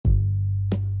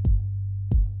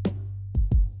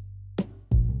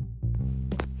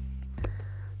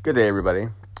Good day, everybody.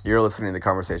 You're listening to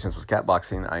Conversations with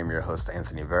Catboxing. I am your host,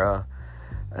 Anthony Vera,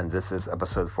 and this is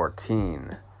episode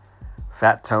 14.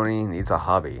 Fat Tony Needs a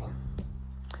Hobby.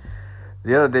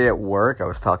 The other day at work, I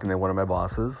was talking to one of my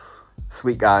bosses.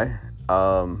 Sweet guy,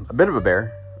 a bit of a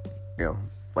bear,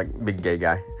 like big gay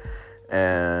guy.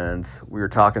 And we were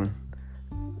talking,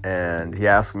 and he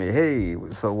asked me, "Hey,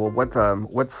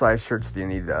 what size shirts do you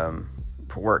need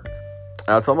for work?"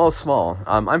 It's almost small.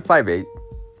 I'm 5'8".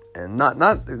 And not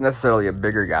necessarily a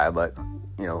bigger guy, but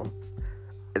I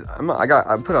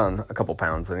put on a couple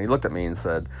pounds, and he looked at me and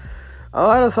said, "Oh,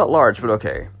 I just thought large, but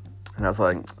okay." And I was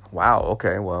like, "Wow,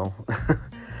 okay, well."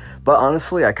 But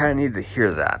honestly, I kind of needed to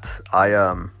hear that.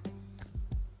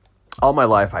 All my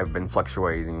life I've been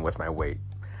fluctuating with my weight,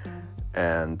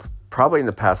 and probably in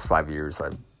the past 5 years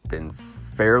I've been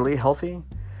fairly healthy,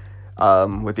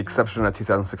 with the exception of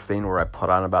 2016 where I put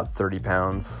on about 30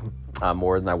 pounds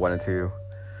more than I wanted to.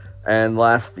 And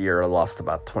last year, I lost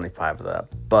about 25 of that.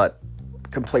 But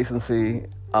complacency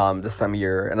this time of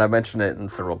year, and I mentioned it in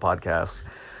several podcasts,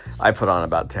 I put on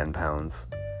about 10 pounds.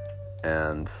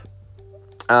 And,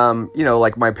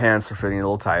 like my pants are fitting a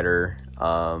little tighter.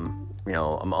 I'm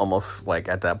almost like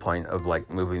at that point of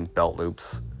like moving belt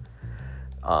loops.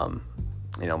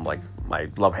 Like my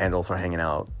glove handles are hanging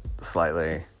out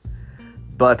slightly.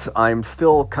 But I'm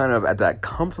still kind of at that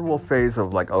comfortable phase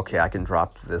of like, okay, I can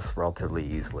drop this relatively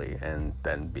easily and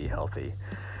then be healthy.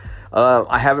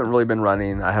 I haven't really been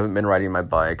running. I haven't been riding my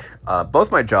bike.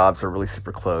 Both my jobs are really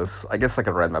super close. I guess I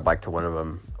could ride my bike to one of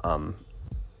them.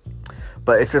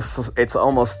 But it's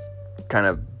almost kind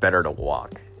of better to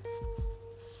walk.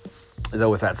 Though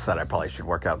with that said, I probably should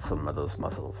work out some of those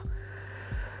muscles.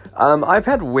 I've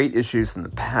had weight issues in the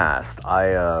past.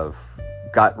 I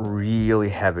got really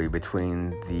heavy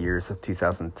between the years of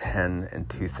 2010 and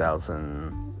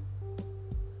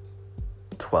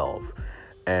 2012,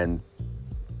 and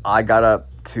I got up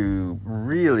to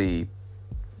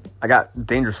I got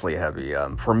dangerously heavy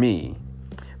for me.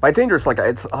 By dangerous, I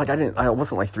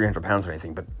wasn't like 300 pounds or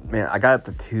anything, but man, I got up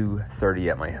to 230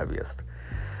 at my heaviest.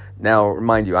 Now,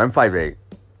 mind you, I'm 5'8".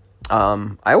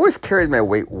 I always carried my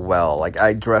weight well. Like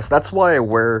I dress. That's why I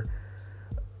wear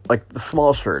like the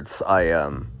small shirts. I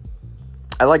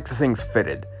like the things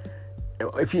fitted.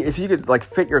 If you could like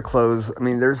fit your clothes, I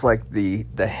mean, there's like the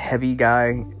heavy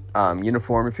guy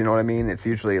uniform, if you know what I mean. It's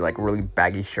usually like really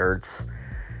baggy shirts,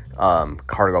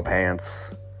 cargo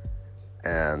pants,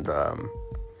 and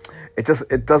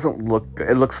it doesn't look.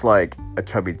 It looks like a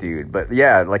chubby dude, but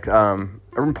yeah, like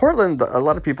in Portland, a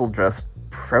lot of people dress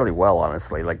fairly well,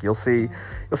 honestly. Like you'll see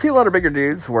a lot of bigger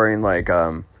dudes wearing like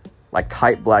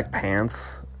tight black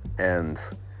pants. And,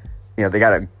 they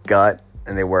got a gut,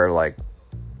 and they wear, like,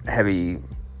 heavy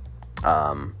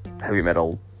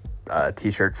metal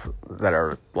t-shirts that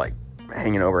are, like,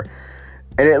 hanging over.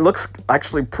 And it looks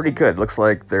actually pretty good. It looks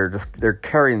like they're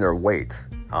carrying their weight.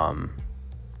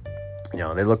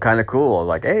 They look kind of cool.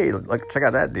 Like, hey, like, check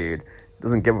out that dude.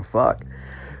 Doesn't give a fuck.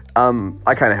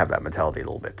 I kind of have that mentality a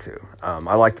little bit, too.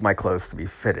 I liked my clothes to be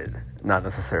fitted, not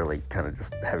necessarily kind of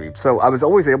just heavy. So I was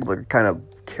always able to kind of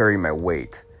carry my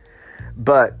weight.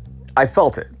 But I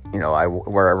felt it,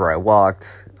 wherever I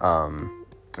walked, I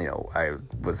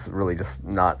was really just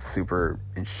not super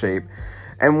in shape.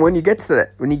 And when you get to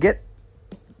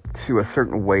a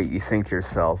certain weight, you think to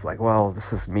yourself, like, well,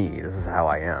 this is me. This is how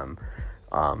I am.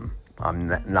 I'm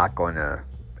not going to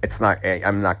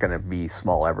be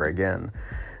small ever again.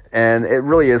 And it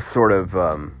really is sort of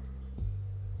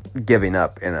giving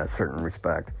up in a certain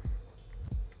respect.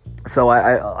 So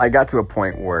I got to a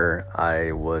point where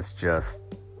I was just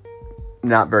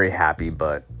not very happy,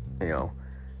 but,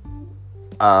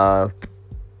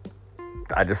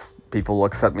 people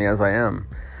accept me as I am.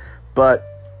 But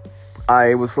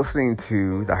I was listening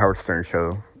to the Howard Stern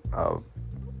show, but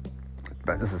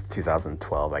this is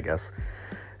 2012, I guess,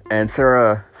 and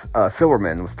Sarah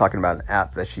Silverman was talking about an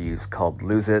app that she used called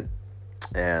Lose It,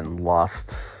 and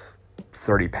lost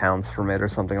 30 pounds from it or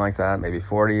something like that, maybe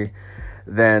 40.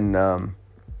 Then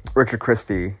Richard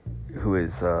Christie,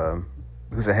 who's a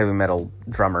heavy metal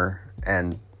drummer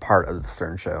and part of the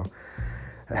Stern show,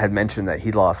 had mentioned that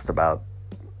he lost about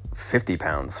 50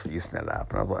 pounds for using that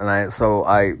app. So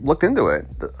I looked into it,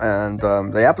 and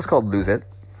the app is called Lose It.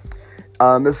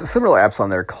 There's similar apps on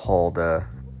there called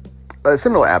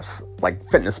similar apps like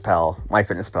FitnessPal,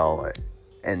 MyFitnessPal,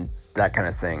 and that kind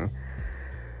of thing.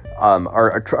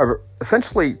 Are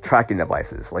essentially tracking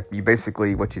devices. Like you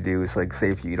basically, what you do is like, say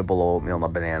if you eat a bowl of oatmeal and a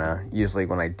banana, usually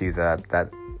when I do that,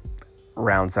 that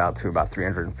rounds out to about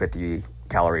 350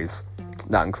 calories,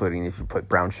 not including if you put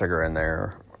brown sugar in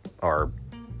there or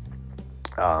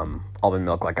almond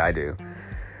milk like I do.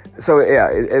 So yeah,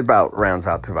 it about rounds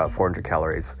out to about 400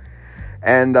 calories.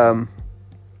 And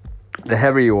the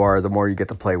heavier you are, the more you get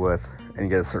to play with, and you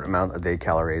get a certain amount of day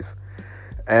calories.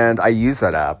 And I use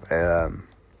that app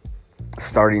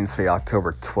starting, say,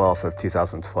 October 12th of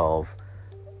 2012.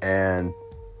 And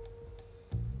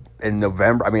in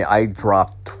November, I mean, I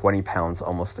dropped 20 pounds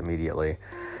almost immediately.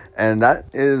 And that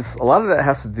is, a lot of that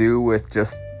has to do with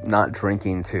just not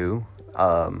drinking too.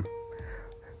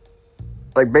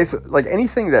 Like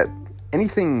anything that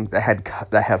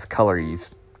has color, you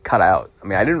cut out. I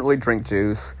mean, I didn't really drink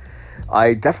juice.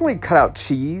 I definitely cut out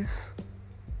cheese,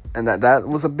 and that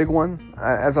was a big one,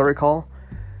 as I recall.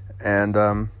 And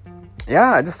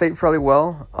yeah, I just ate fairly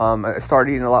well. I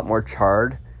started eating a lot more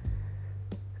chard,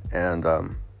 and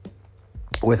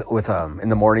with in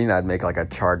the morning I'd make like a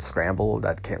chard scramble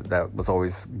that was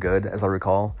always good, as I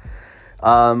recall.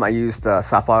 I used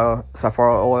safflower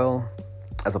oil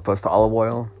as opposed to olive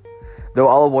oil. Though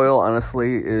olive oil,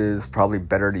 honestly, is probably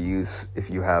better to use if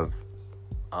you have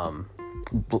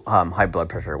high blood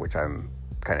pressure, which I'm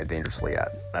kind of dangerously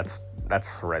at.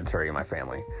 That's hereditary in my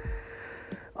family.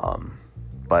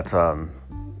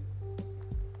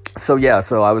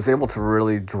 So I was able to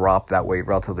really drop that weight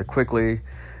relatively quickly.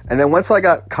 And then once I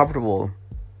got comfortable,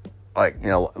 like,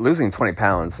 losing 20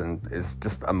 pounds is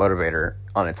just a motivator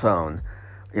on its own.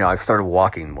 I started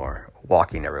walking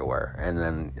everywhere, and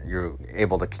then you're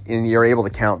able to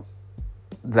count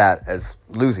that as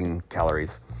losing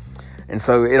calories. And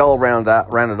so it all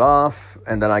rounded off,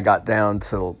 and then I got down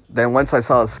to, then once I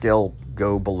saw the scale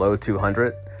go below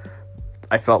 200,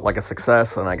 I felt like a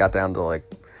success, and I got down to like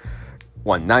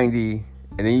 190.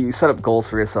 And then you set up goals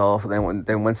for yourself, and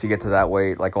then once you get to that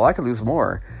weight, like, well, I could lose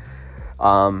more.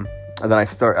 And then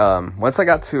once I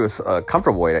got to a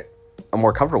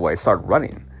more comfortable weight, I started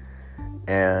running.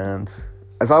 And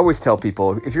as I always tell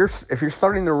people, if you're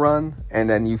starting to run and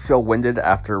then you feel winded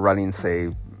after running, say,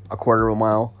 a quarter of a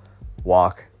mile,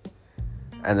 walk.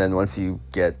 And then once you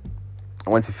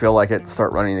feel like it,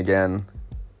 start running again,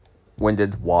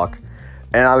 winded, walk.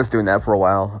 And I was doing that for a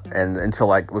while, and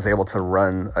until I was able to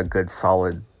run a good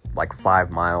solid, like, 5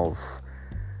 miles.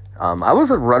 I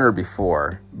was a runner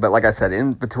before, but like I said,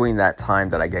 in between that time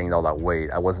that I gained all that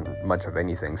weight, I wasn't much of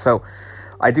anything. So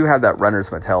I do have that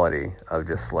runner's mentality of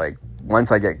just like,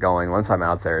 once I get going, once I'm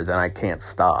out there, then I can't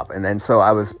stop. And then so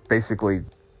I was basically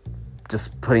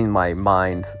just resetting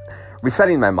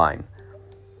my mind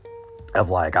of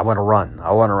like, I want to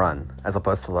run, as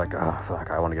opposed to like, oh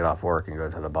fuck, I want to get off work and go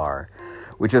to the bar,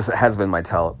 which has been my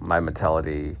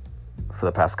mentality for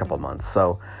the past couple of months.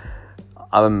 So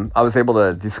I was able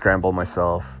to descramble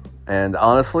myself, and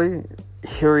honestly,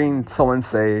 hearing someone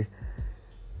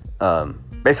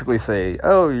basically say,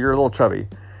 oh, you're a little chubby,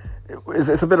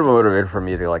 it's a bit of a motivator for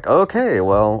me to like, okay,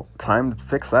 well, time to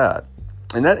fix that.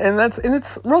 And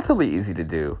it's relatively easy to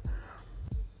do.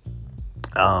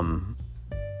 And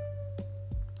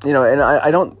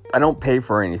I don't pay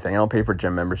for anything. I don't pay for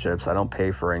gym memberships. I don't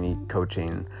pay for any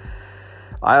coaching.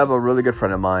 I have a really good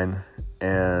friend of mine,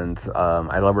 and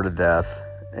I love her to death,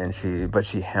 but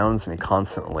she hounds me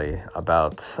constantly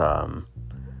about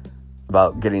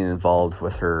getting involved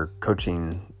with her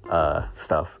coaching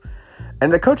stuff.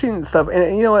 And the coaching stuff,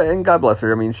 and God bless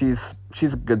her. I mean, she's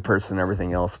a good person and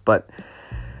everything else, but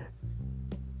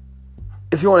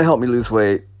if you want to help me lose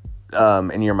weight,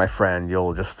 and you're my friend,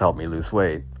 you'll just help me lose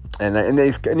weight. And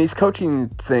these coaching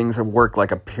things work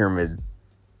like a pyramid.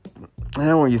 I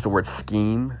don't want to use the word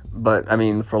scheme, but I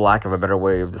mean, for lack of a better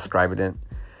way of describing it,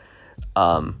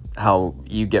 how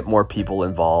you get more people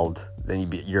involved, then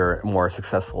you're a more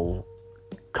successful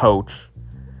coach,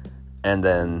 and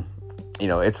then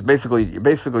it's basically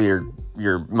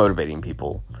you're motivating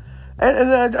people,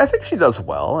 and I think she does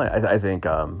well. I think,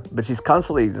 but she's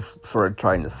constantly just sort of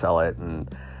trying to sell it,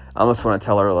 and I almost want to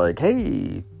tell her like,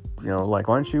 hey, like,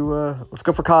 why don't you let's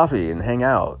go for coffee and hang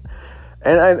out,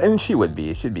 and she'd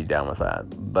be down with that.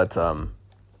 But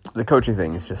the coaching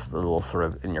thing is just a little sort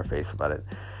of in your face about it.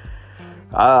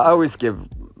 I always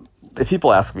if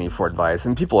people ask me for advice,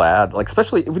 and people add, like,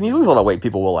 especially when you lose a lot of weight,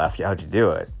 people will ask you, how'd you do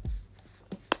it?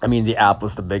 I mean, the app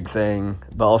was the big thing,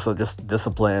 but also just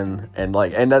discipline, and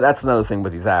that's another thing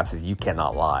with these apps is you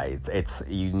cannot lie.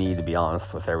 You need to be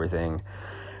honest with everything.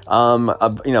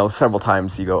 Several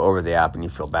times you go over the app and you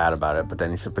feel bad about it, but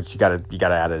you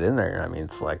gotta add it in there. I mean,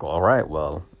 it's like, well, all right,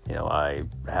 well, I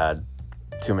had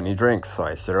too many drinks, so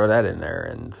I throw that in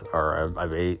there, or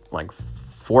I've ate like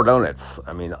 4 donuts.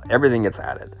 I mean, everything gets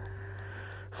added.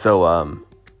 So,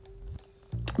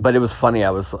 but it was funny.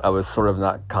 I was sort of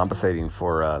not compensating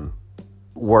for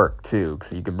work too,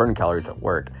 because you could burn calories at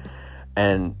work,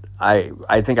 And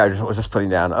I think I was just putting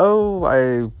down, oh,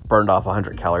 I burned off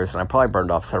 100 calories, and I probably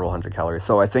burned off several hundred calories.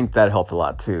 So I think that helped a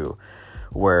lot too,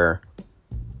 where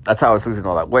that's how I was losing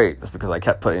all that weight, is because I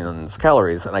kept putting in those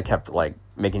calories, and I kept like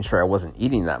making sure I wasn't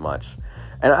eating that much.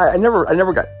 And I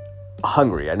never got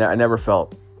hungry. I never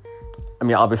felt, I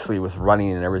mean, obviously with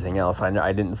running and everything else,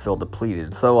 I didn't feel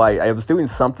depleted. So I was doing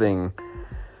something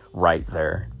right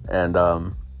there. And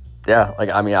yeah, like,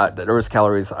 I mean, there was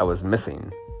calories I was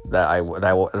missing that I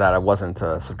wasn't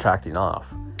subtracting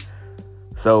off.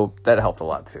 So that helped a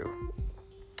lot too.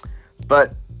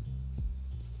 But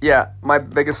yeah, my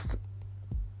biggest,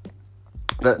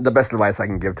 the best advice I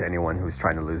can give to anyone who's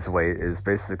trying to lose weight is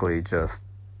basically just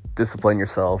discipline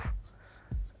yourself,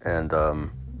 and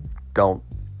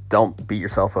don't beat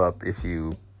yourself up if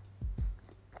you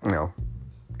know,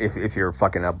 if you're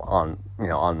fucking up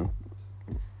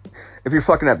if you're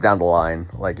fucking up down the line,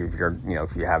 like if you're,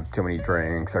 if you have too many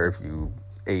drinks, or if you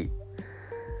ate,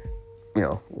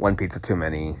 one pizza too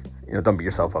many, don't beat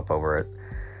yourself up over it.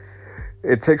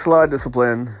 It takes a lot of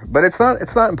discipline, but it's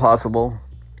not impossible.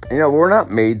 We're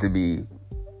not made to be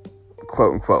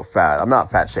quote unquote fat. I'm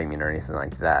not fat shaming or anything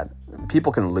like that.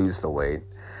 People can lose the weight.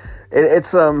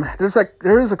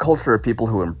 There is a culture of people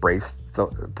who embrace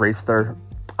their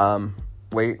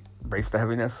weight, embrace the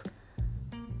heaviness.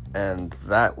 And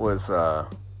that was, and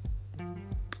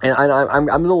I'm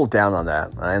a little down on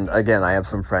that. And again, I have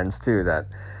some friends too that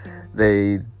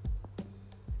they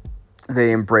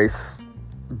embrace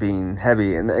being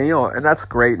heavy, and and that's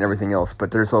great and everything else.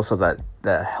 But there's also that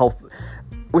health.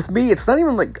 With me, it's not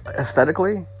even like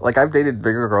aesthetically. Like, I've dated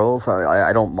bigger girls.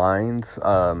 I don't mind.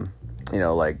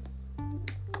 Like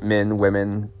men,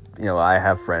 women. I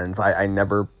have friends. I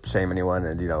never shame anyone,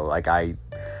 and like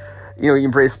you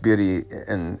embrace beauty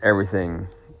and everything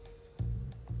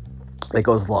that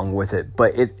goes along with it.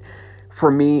 But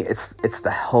for me, it's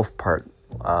the health part.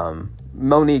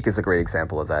 Monique is a great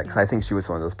example of that, because I think she was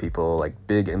one of those people, like,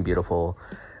 big and beautiful,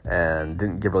 and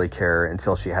didn't really care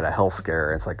until she had a health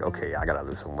scare. And it's like, okay, I gotta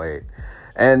lose some weight.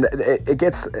 And it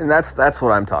gets, and that's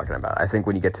what I'm talking about. I think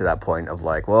when you get to that point of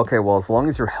like, well, okay, well, as long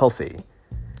as you're healthy,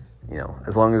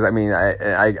 as long as,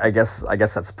 I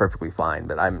guess that's perfectly fine.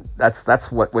 But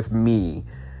that's what, with me,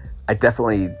 I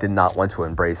definitely did not want to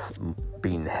embrace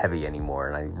being heavy anymore.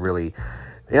 And I really,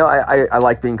 I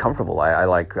like being comfortable. I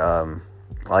like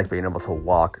being able to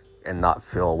walk and not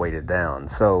feel weighted down.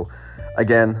 So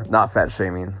again, not fat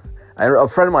shaming. A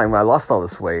friend of mine, when I lost all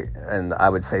this weight, and I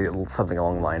would say something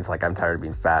along the lines like, I'm tired of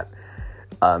being fat,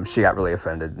 she got really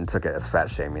offended and took it as fat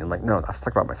shaming. I'm like, no, I was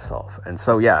talking about myself. And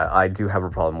so, yeah, I do have a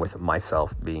problem with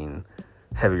myself being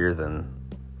heavier than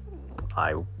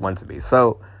I want to be.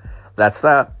 So that's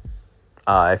that.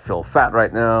 I feel fat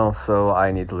right now, so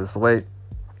I need to lose the weight,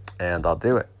 and I'll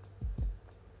do it.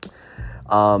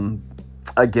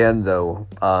 Again, though,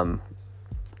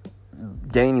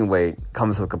 gaining weight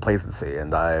comes with complacency,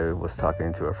 and I was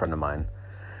talking to a friend of mine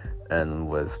and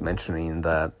was mentioning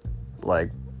that,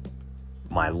 like,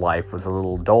 my life was a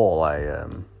little dull. I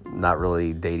am not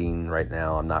really dating right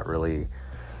now. I'm not really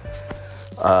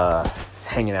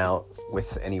hanging out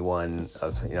with anyone,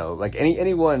 like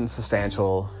anyone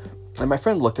substantial. And my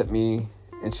friend looked at me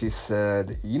and she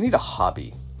said, you need a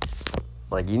hobby.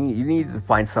 Like, you need to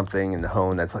find something in the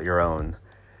home that's your own.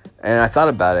 And I thought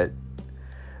about it.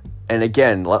 And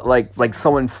again, like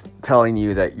someone's telling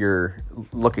you that you're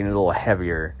looking a little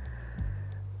heavier.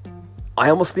 I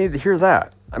almost needed to hear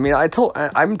that. I mean,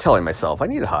 I'm telling myself I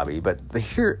need a hobby, but to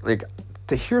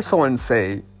hear someone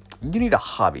say, you need a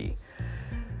hobby.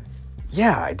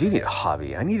 Yeah, I do need a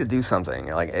hobby. I need to do something.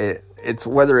 Like, it's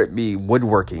whether it be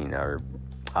woodworking or,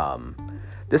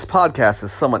 this podcast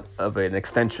is somewhat of an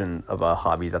extension of a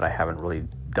hobby that I haven't really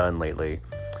done lately.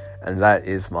 And that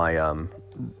is my,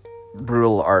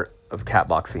 brutal art of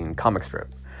catboxing comic strip.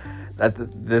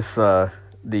 The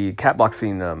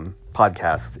catboxing,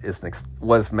 podcast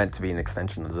was meant to be an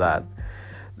extension of that.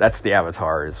 That's the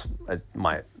avatar, is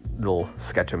my little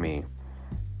sketch of me.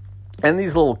 And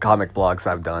these little comic blogs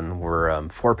I've done were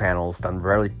 4 panels done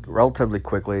relatively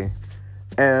quickly,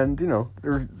 and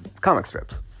they're comic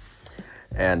strips.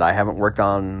 And I haven't worked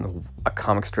on a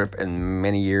comic strip in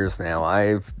many years now.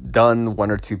 I've done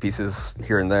 1 or 2 pieces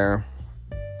here and there,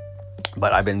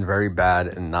 but I've been very bad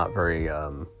and not very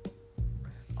on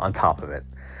top of it.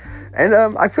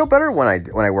 And I feel better when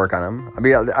I work on them. I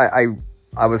mean,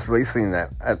 I was releasing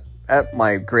that at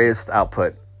my greatest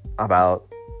output about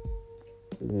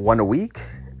 1 a week,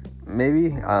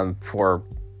 maybe, for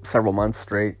several months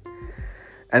straight.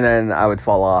 And then I would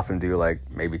fall off and do like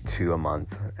maybe 2 a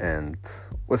month, and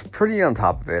was pretty on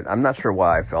top of it. I'm not sure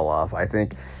why I fell off. I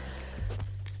think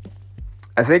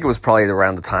I think it was probably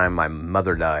around the time my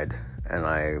mother died, and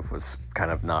I was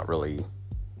kind of not really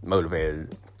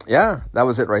motivated. Yeah, that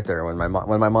was it right there. When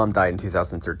my mom died in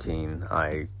 2013,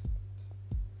 I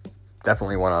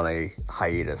definitely went on a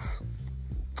hiatus.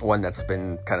 One that's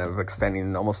been kind of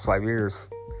extending almost 5 years.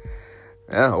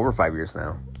 Yeah, over 5 years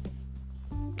now.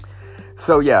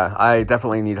 So yeah, I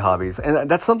definitely need hobbies. And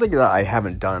that's something that I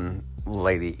haven't done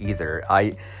lately either.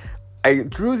 I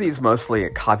drew these mostly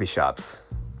at coffee shops.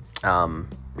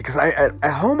 Because at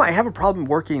home, I have a problem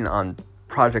working on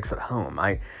projects at home.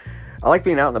 I like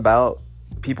being out and about,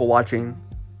 people watching,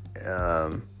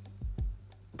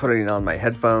 putting on my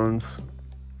headphones,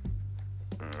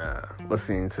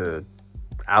 listening to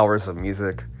hours of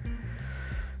music.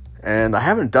 And I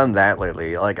haven't done that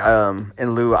lately. Like,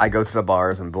 in lieu, I go to the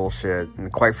bars and bullshit.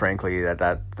 And quite frankly,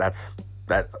 that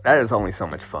is only so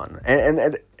much fun.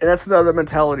 And that's another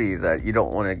mentality that you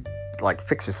don't want to, like,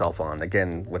 fix yourself on.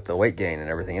 Again, with the weight gain and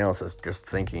everything else, is just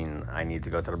thinking, I need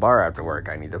to go to the bar after work.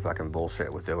 I need to fucking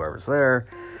bullshit with whoever's there.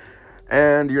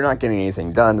 And you're not getting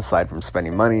anything done aside from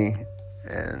spending money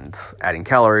and adding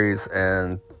calories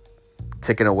and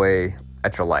ticking away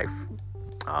at your life.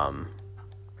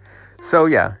 So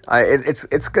yeah,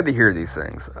 it's good to hear these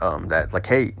things. That, like,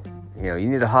 hey, you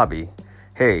need a hobby.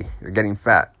 Hey, you're getting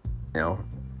fat.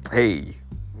 Hey,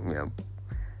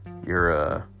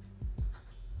 you're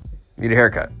need a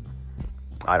haircut.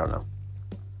 I don't know,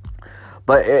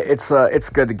 but it's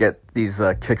good to get these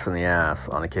kicks in the ass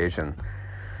on occasion.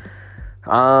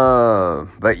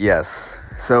 But yes,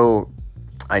 so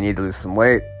I need to lose some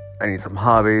weight. I need some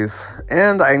hobbies,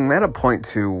 and I'm at a point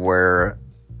too where,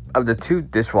 of the 2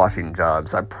 dishwashing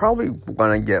jobs, I probably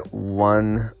want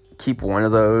to keep one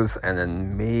of those, and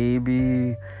then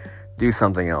maybe do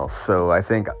something else. So I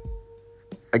think,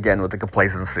 again, with the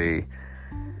complacency,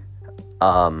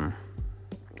 I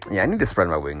need to spread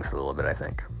my wings a little bit, I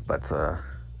think. But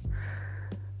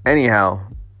anyhow,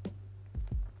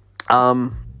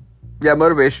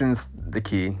 motivation's the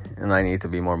key, and I need to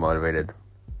be more motivated.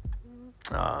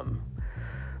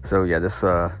 So yeah, this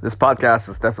podcast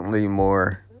is definitely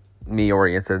more me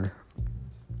oriented,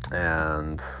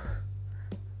 and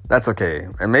that's okay.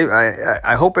 And maybe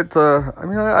I hope it.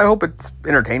 I hope it's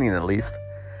entertaining at least,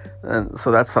 and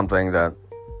so that's something that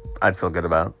I'd feel good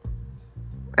about,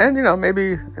 and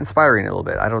maybe inspiring a little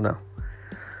bit. I don't know,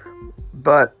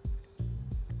 but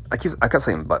I kept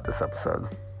saying "but" this episode.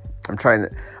 I'm trying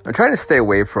to stay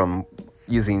away from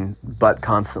using "but"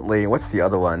 constantly. What's the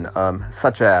other one?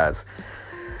 Such as,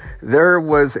 there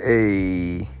was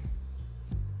a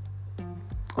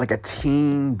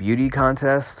teen beauty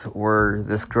contest where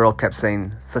this girl kept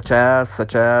saying such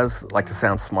as, like to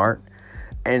sound smart.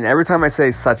 And every time I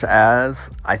say such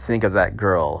as, I think of that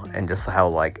girl and just how,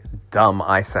 like, dumb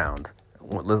I sound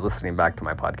listening back to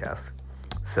my podcast.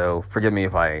 So forgive me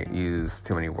if I use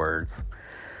too many words.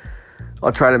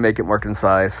 I'll try to make it more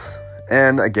concise.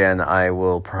 And again, I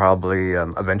will probably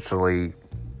eventually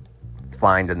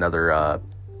find another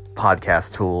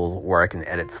podcast tool where I can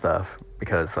edit stuff,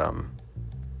 because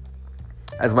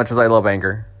as much as I love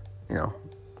Anchor,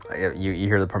 you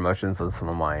hear the promotions of some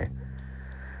of my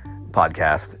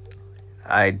podcasts,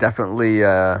 I definitely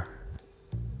would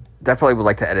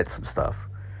like to edit some stuff.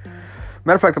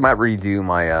 Matter of fact, I might redo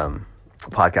my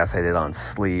podcast I did on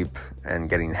sleep and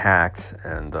getting hacked,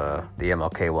 and the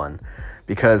MLK one,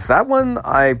 because that one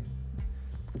I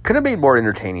could have made more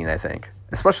entertaining, I think,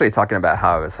 especially talking about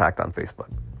how I was hacked on Facebook.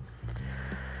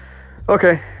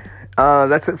 Okay,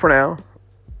 that's it for now.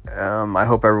 I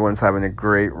hope everyone's having a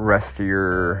great rest of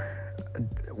your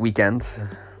weekend.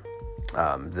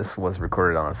 This was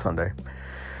recorded on a Sunday.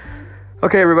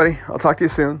 Okay, everybody, I'll talk to you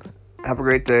soon. Have a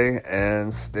great day,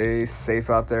 and stay safe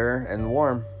out there and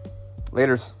warm.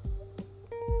 Laters.